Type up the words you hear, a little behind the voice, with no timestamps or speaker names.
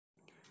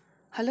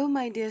Hello,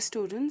 my dear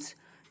students.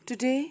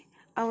 Today,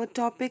 our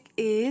topic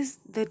is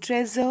the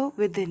treasure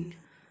within.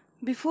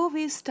 Before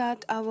we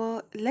start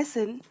our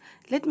lesson,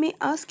 let me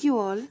ask you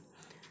all,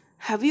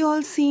 have you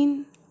all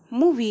seen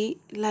movie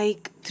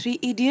like Three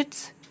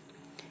Idiots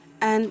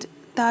and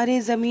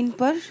Tare Zameen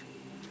Par?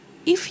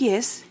 If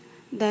yes,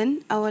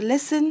 then our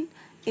lesson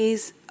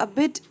is a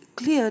bit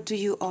clear to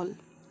you all.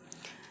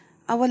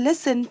 Our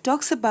lesson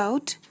talks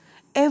about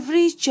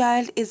every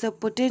child is a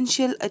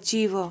potential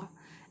achiever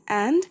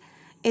and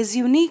is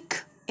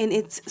unique in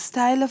its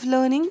style of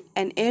learning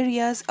and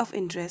areas of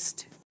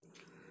interest.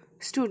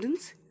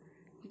 Students,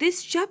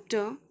 this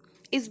chapter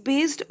is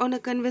based on a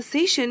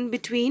conversation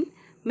between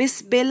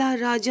Miss Bella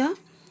Raja,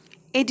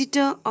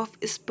 editor of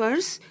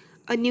Spurs,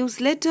 a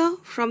newsletter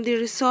from the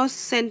Resource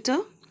Center,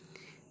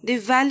 the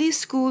Valley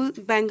School,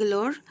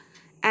 Bangalore,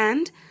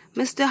 and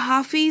Mr.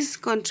 Hafeez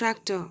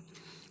Contractor,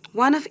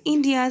 one of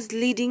India's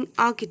leading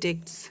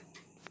architects.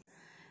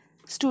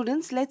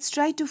 Students, let's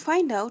try to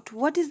find out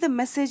what is the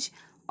message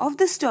of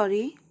the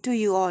story to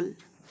you all.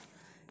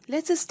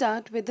 Let's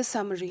start with the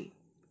summary.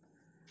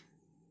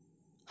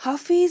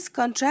 Hafeez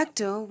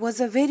Contractor was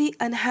a very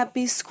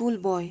unhappy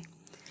schoolboy.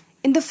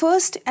 In the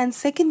first and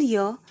second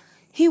year,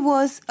 he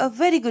was a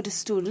very good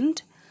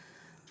student.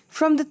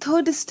 From the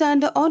third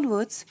standard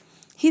onwards,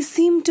 he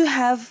seemed to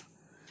have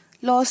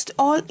lost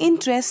all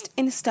interest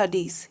in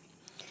studies.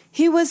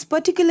 He was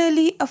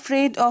particularly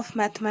afraid of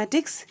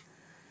mathematics.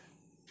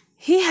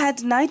 He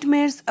had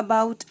nightmares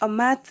about a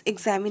math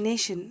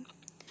examination.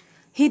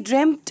 He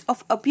dreamt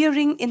of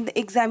appearing in the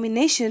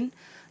examination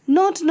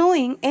not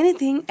knowing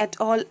anything at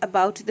all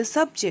about the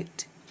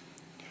subject.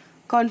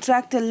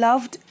 Contractor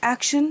loved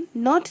action,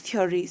 not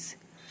theories.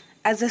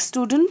 As a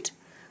student,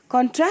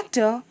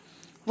 Contractor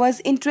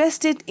was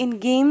interested in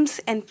games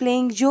and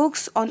playing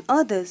jokes on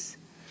others.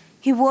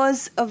 He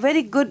was a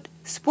very good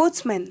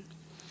sportsman.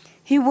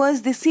 He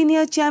was the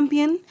senior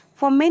champion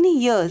for many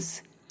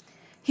years.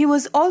 He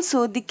was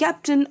also the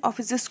captain of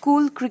his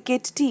school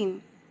cricket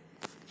team.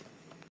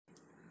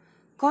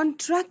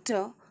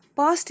 Contractor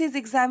passed his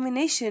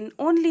examination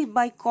only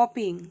by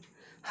copying.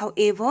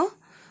 However,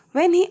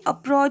 when he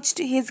approached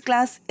his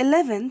class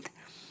 11th,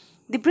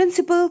 the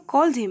principal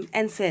called him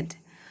and said,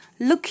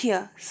 "Look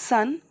here,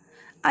 son,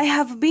 I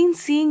have been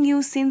seeing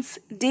you since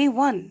day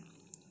one.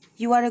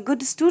 You are a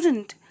good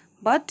student,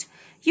 but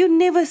you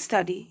never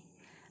study.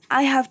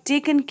 I have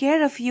taken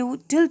care of you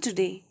till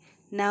today.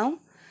 Now,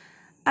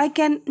 I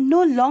can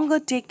no longer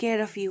take care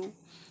of you.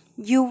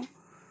 You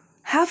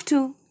have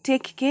to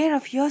take care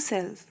of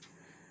yourself."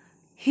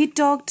 He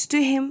talked to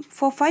him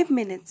for 5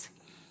 minutes.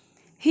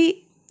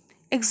 He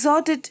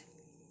exhorted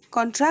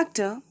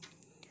Contractor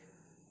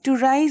to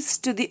rise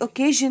to the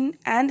occasion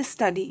and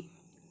study.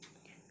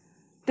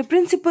 The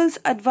principal's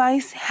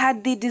advice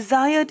had the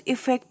desired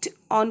effect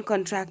on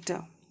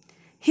Contractor.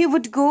 He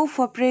would go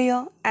for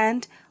prayer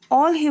and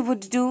all he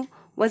would do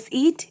was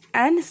eat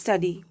and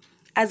study.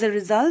 As a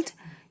result,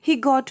 he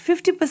got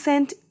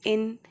 50%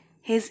 in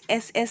his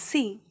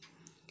SSC.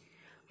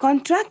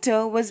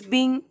 Contractor was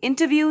being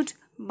interviewed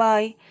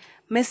by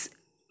Miss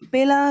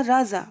Bella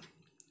Raza.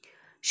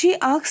 She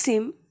asked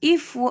him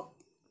if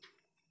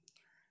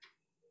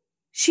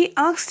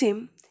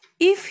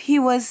he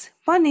was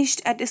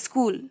punished at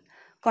school.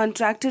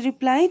 Contractor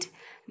replied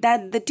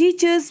that the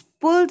teachers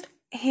pulled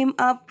him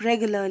up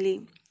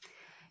regularly.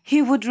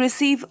 He would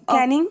receive a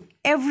caning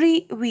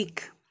every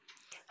week.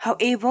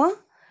 However,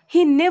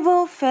 he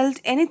never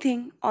felt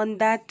anything on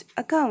that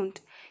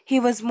account. He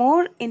was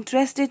more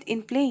interested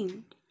in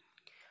playing.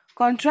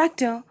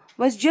 Contractor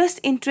was just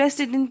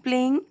interested in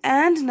playing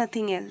and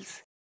nothing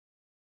else.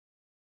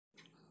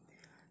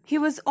 He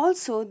was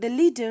also the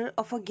leader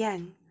of a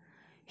gang.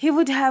 He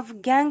would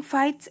have gang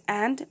fights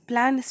and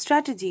plan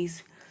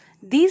strategies.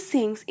 These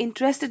things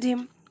interested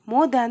him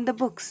more than the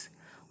books.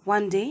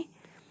 One day,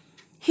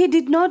 he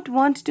did not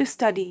want to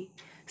study,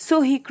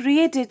 so he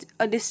created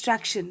a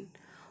distraction.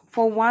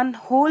 For 1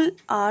 whole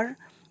hour,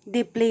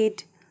 they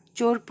played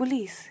Chor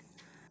Police.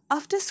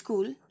 After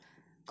school,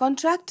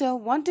 Contractor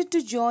wanted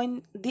to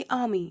join the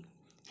army.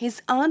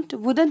 His aunt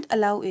wouldn't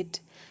allow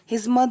it.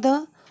 His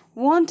mother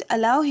won't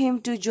allow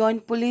him to join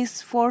police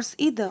force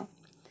either.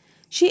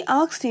 She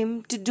asked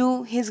him to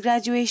do his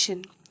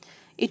graduation.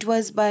 It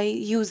was by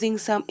using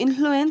some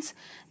influence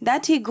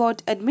that he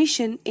got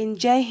admission in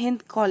Jai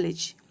Hind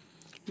College.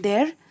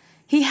 There,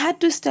 he had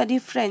to study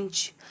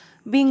French.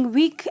 Being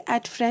weak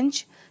at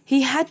French,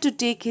 he had to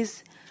take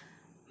his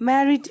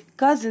married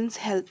cousin's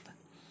help.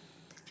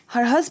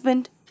 Her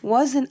husband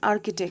was an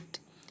architect,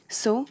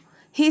 so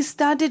he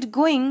started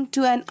going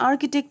to an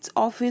architect's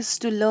office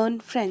to learn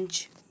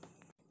French.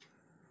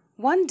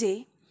 One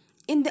day,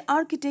 in the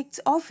architect's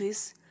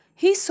office,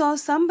 he saw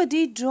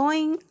somebody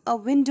drawing a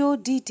window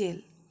detail.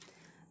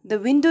 The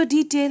window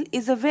detail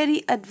is a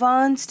very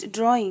advanced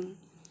drawing.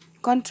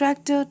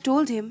 Contractor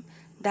told him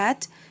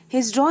that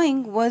his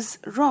drawing was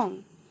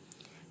wrong.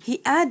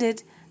 He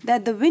added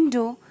that the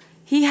window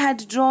he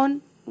had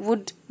drawn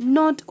would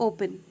not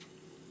open.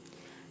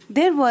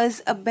 There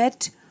was a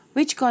bet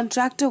which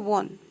Contractor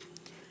won.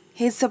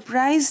 His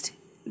surprised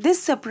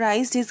This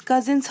surprised his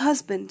cousin's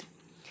husband.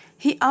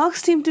 He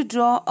asked him to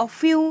draw a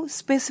few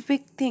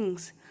specific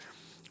things.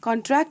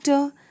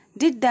 Contractor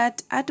did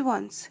that at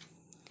once.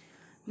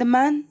 The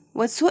man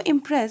was so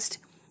impressed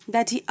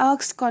that he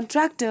asked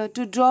Contractor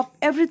to drop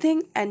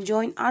everything and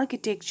join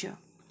architecture.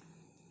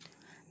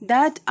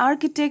 That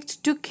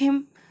architect took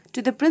him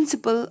to the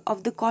principal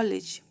of the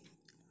college.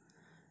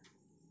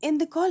 In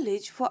the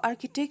college for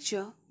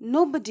architecture,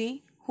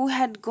 nobody who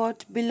had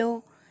got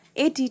below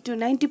 80 to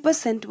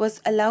 90%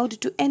 was allowed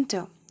to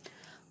enter.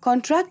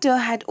 Contractor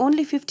had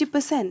only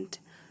 50%.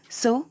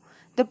 So,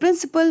 the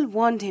principal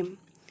warned him,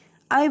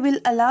 I will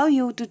allow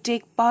you to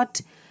take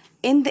part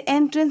in the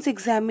entrance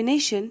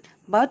examination,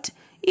 but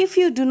if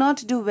you do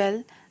not do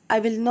well, I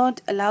will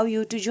not allow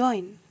you to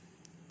join.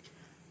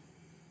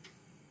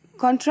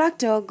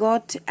 Contractor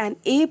got an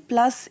A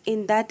plus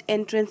in that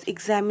entrance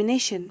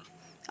examination.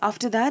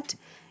 After that,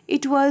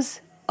 it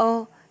was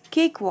a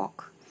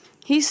cakewalk.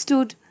 He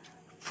stood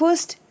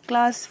first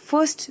class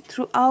first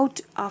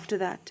throughout after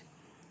that.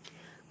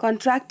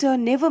 Contractor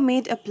never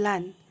made a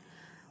plan.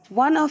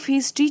 One of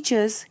his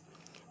teachers,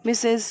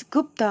 Mrs.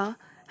 Gupta,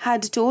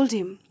 had told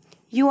him,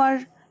 You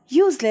are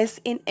useless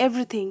in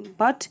everything,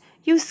 but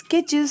your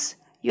sketches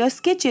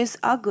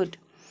are good.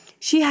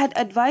 She had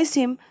advised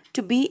him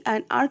to be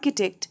an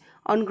architect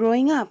on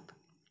growing up.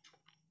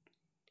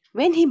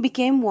 When he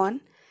became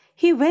one,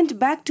 he went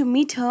back to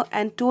meet her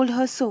and told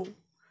her so.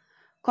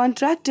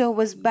 Contractor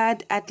was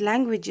bad at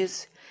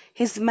languages.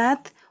 His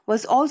math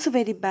was also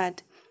very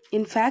bad.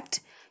 In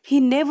fact, he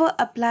never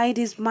applied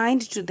his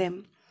mind to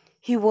them.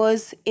 He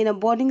was in a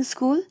boarding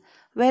school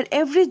where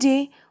every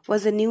day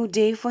was a new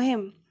day for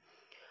him.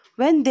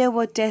 When there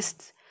were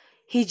tests,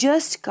 he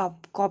just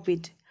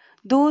copied.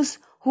 Those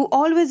who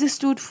always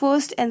stood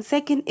first and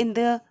second in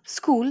the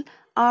school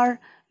are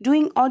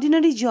doing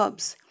ordinary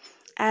jobs.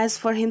 As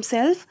for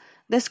himself,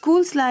 the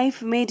school's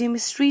life made him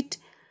street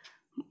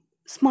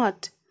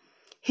smart.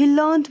 He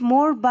learned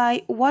more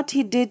by what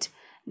he did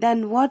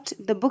than what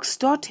the books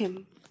taught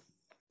him.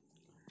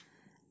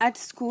 At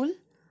school,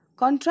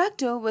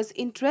 Contractor was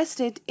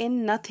interested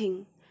in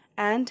nothing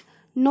and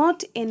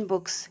not in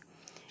books.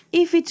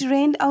 If it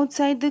rained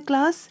outside the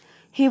class,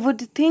 he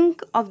would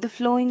think of the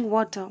flowing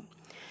water.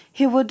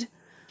 He would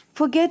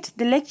forget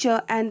the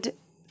lecture and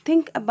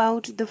think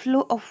about the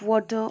flow of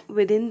water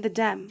within the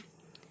dam.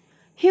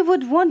 He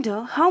would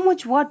wonder how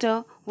much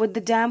water would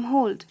the dam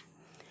hold.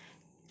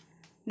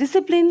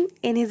 Discipline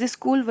in his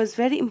school was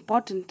very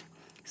important.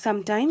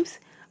 Sometimes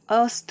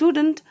a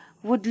student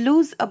would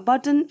lose a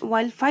button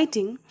while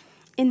fighting.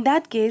 In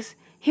that case,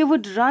 he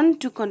would run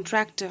to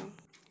Contractor.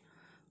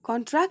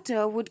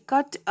 Contractor would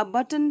cut a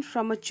button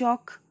from a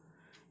chalk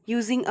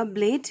using a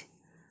blade.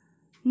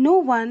 No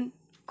one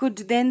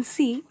could then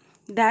see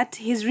that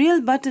his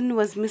real button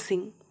was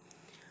missing.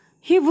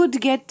 He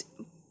would get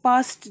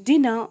past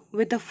dinner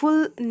with a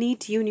full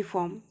neat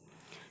uniform.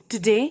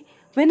 Today,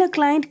 when a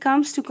client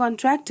comes to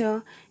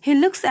Contractor, he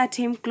looks at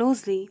him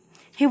closely.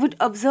 He would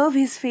observe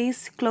his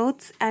face,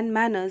 clothes, and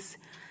manners.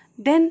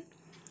 Then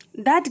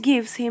that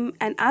gives him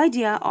an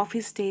idea of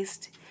his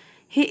taste.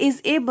 He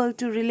is able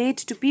to relate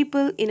to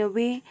people in a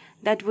way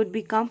that would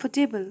be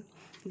comfortable.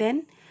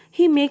 Then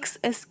he makes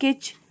a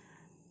sketch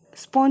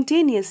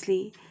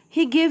spontaneously.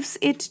 He gives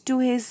it to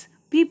his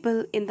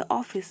people in the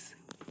office.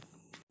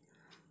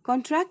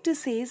 Contractor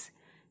says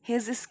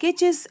his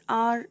sketches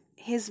are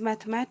his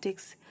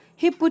mathematics.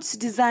 He puts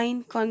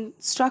design,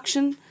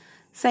 construction,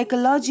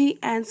 psychology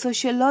and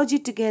sociology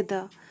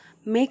together.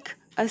 Make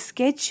a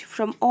sketch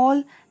from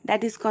all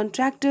that is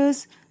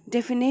Contractor's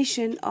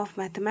definition of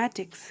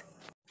mathematics.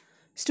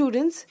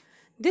 Students,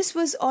 this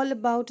was all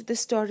about the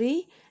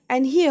story,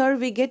 and here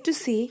we get to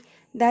see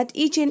that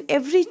each and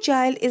every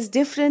child is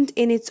different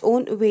in its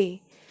own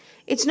way.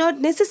 It's not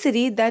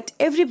necessary that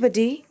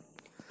everybody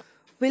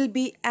will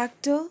be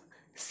actor,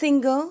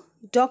 singer,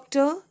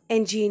 doctor,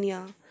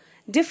 engineer.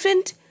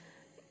 Different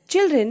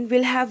children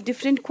will have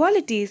different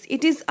qualities.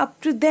 It is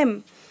up to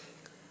them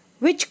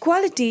which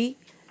quality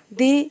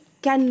they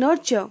can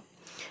nurture,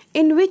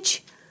 in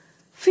which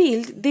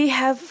field they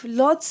have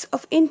lots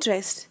of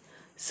interest,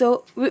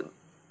 so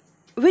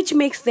which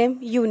makes them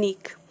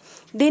unique.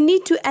 They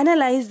need to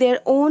analyze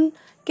their own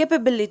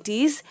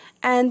capabilities,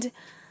 and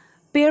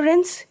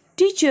parents,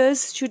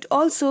 teachers should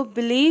also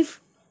believe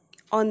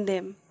on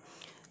them.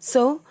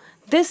 So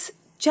this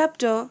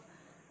chapter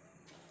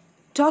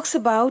talks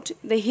about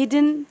the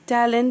hidden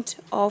talent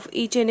of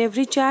each and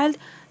every child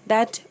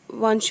that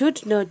one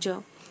should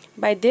nurture.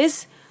 By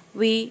this,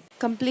 we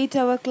complete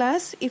our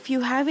class. If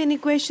you have any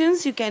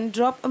questions, you can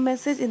drop a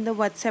message in the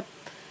WhatsApp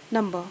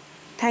number.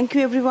 Thank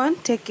you everyone.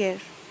 Take care.